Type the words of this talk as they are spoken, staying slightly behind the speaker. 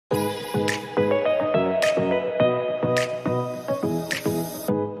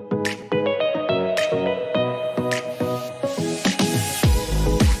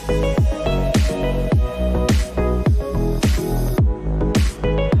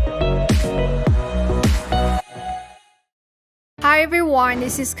Hi everyone,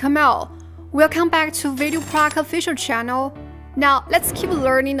 this is Kamel. Welcome back to VideoProc official channel. Now let's keep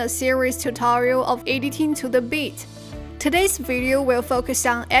learning a series tutorial of editing to the beat. Today's video will focus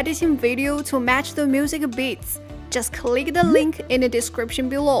on editing video to match the music beats. Just click the link in the description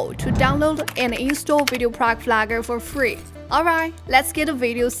below to download and install VideoProc Flagger for free. Alright, let's get the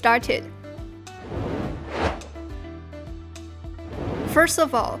video started. First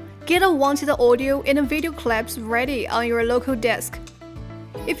of all, get a wanted audio and video clips ready on your local disk.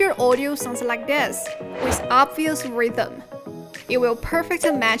 If your audio sounds like this, with obvious rhythm, it will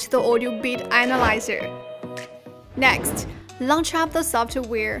perfectly match the audio beat analyzer. Next, launch up the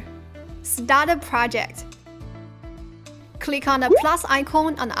software. Start a project. Click on the plus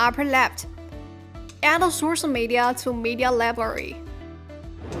icon on the upper left. Add a source media to media library.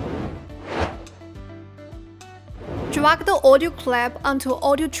 Drag the audio clip onto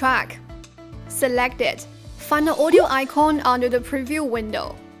audio track. Select it. Find the audio icon under the preview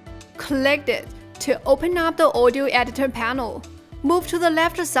window. Click it to open up the audio editor panel. Move to the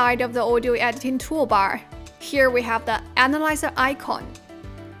left side of the audio editing toolbar. Here we have the analyzer icon.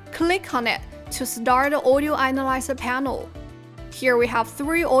 Click on it to start the audio analyzer panel. Here we have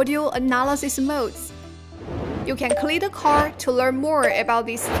 3 audio analysis modes. You can click the card to learn more about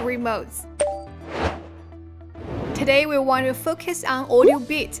these 3 modes. Today we want to focus on audio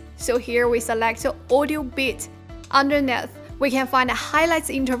beat, so here we select audio beat. Underneath, we can find a highlights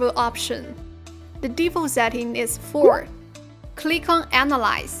interval option. The default setting is 4. Click on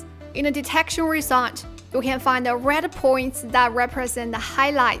Analyze. In the detection result, you can find the red points that represent the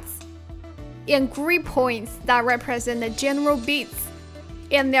highlights, and green points that represent the general beats,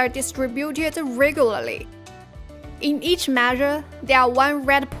 and they are distributed regularly. In each measure, there are 1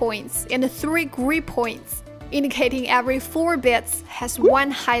 red points and 3 green points, indicating every 4 bits has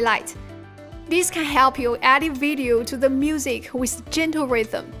 1 highlight. This can help you edit video to the music with gentle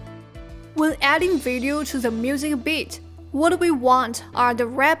rhythm. When adding video to the music beat, what we want are the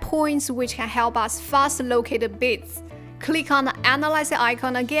red points which can help us fast locate the beats. Click on the Analyze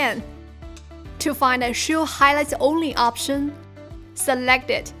icon again. To find the Show Highlights Only option, select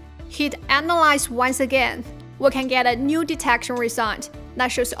it. Hit Analyze once again. We can get a new detection result that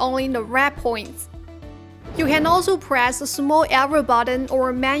shows only the red points. You can also press the small arrow button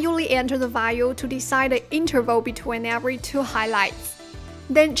or manually enter the value to decide the interval between every 2 highlights.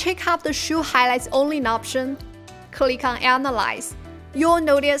 Then check out the Show Highlights Only option. Click on Analyze. You'll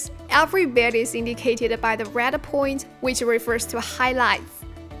notice every bit is indicated by the red point, which refers to highlights.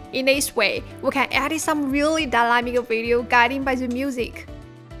 In this way, we can edit some really dynamic video guided by the music.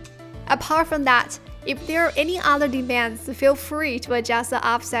 Apart from that, if there are any other demands, feel free to adjust the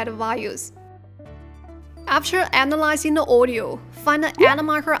offset values. After analyzing the audio, find the Add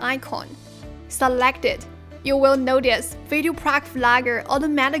Marker icon. Select it. You will notice VideoProc Flagger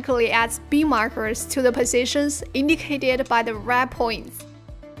automatically adds beat markers to the positions indicated by the red points.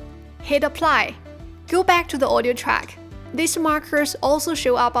 Hit Apply. Go back to the audio track. These markers also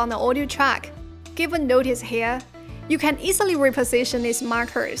show up on the audio track. Give a notice here. You can easily reposition these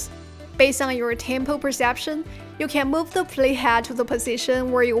markers. Based on your tempo perception, you can move the playhead to the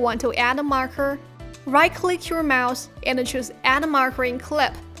position where you want to add a marker. Right-click your mouse and choose Add Marker in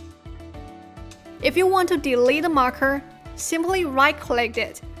Clip. If you want to delete the marker, simply right-click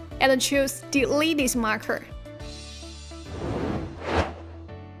it and choose Delete this marker.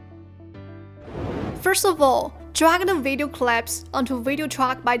 First of all, drag the video clips onto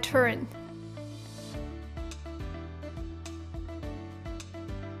VideoProc by turn.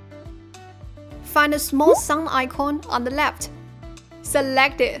 Find the small sound icon on the left.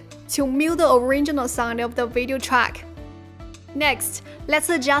 Select it to mute the original sound of the video track. Next, let's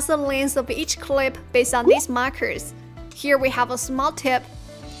adjust the length of each clip based on these markers. Here we have a small tip.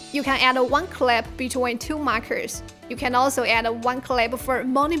 You can add 1 clip between 2 markers. You can also add 1 clip for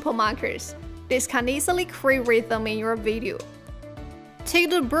multiple markers. This can easily create rhythm in your video. Take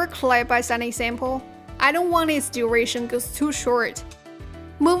the bird clip as an example. I don't want its duration goes too short.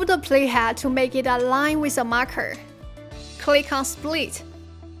 Move the playhead to make it align with a marker. Click on Split.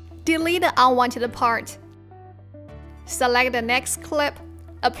 Delete the unwanted part. Select the next clip.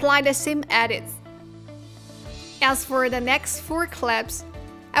 Apply the same edits. As for the next 4 clips,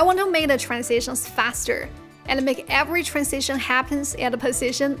 I want to make the transitions faster and make every transition happens at the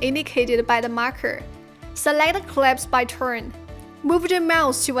position indicated by the marker. Select the clips by turn. Move the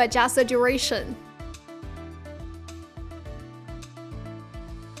mouse to adjust the duration.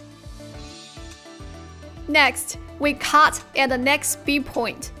 Next, we cut at the next beat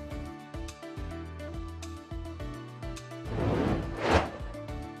point.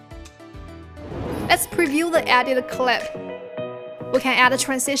 Let's preview the edited clip. We can add a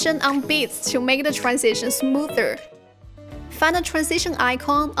transition on beats to make the transition smoother. Find the transition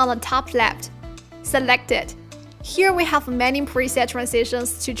icon on the top left. Select it. Here we have many preset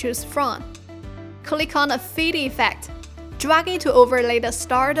transitions to choose from. Click on the feed effect. Drag it to overlay the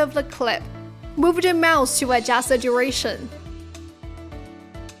start of the clip. Move the mouse to adjust the duration.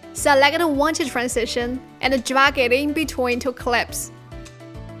 Select the wanted transition and drag it in between two clips.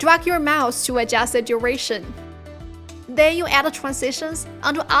 Drag your mouse to adjust the duration. Then you add the transitions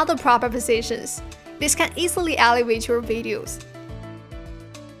onto other proper positions. This can easily elevate your videos.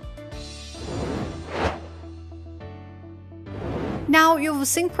 Now you've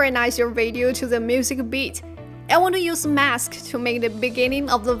synchronized your video to the music beat. I want to use mask to make the beginning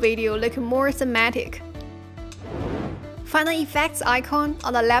of the video look more thematic. Find the effects icon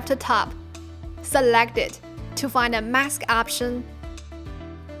on the left top. Select it to find the mask option.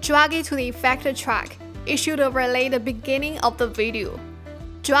 Drag it to the effect track. It should overlay the beginning of the video.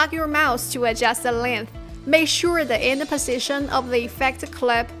 Drag your mouse to adjust the length. Make sure the end position of the effect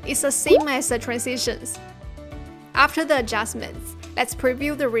clip is the same as the transitions. After the adjustments, let's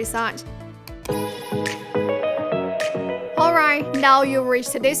preview the result. Alright, now you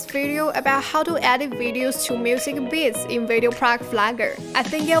reached this video about how to edit videos to music beats in VideoProc Flagger. I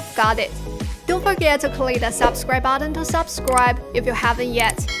think you've got it. Don't forget to click the subscribe button to subscribe if you haven't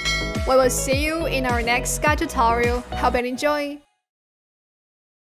yet. We will see you in our next guide tutorial. Hope you enjoy!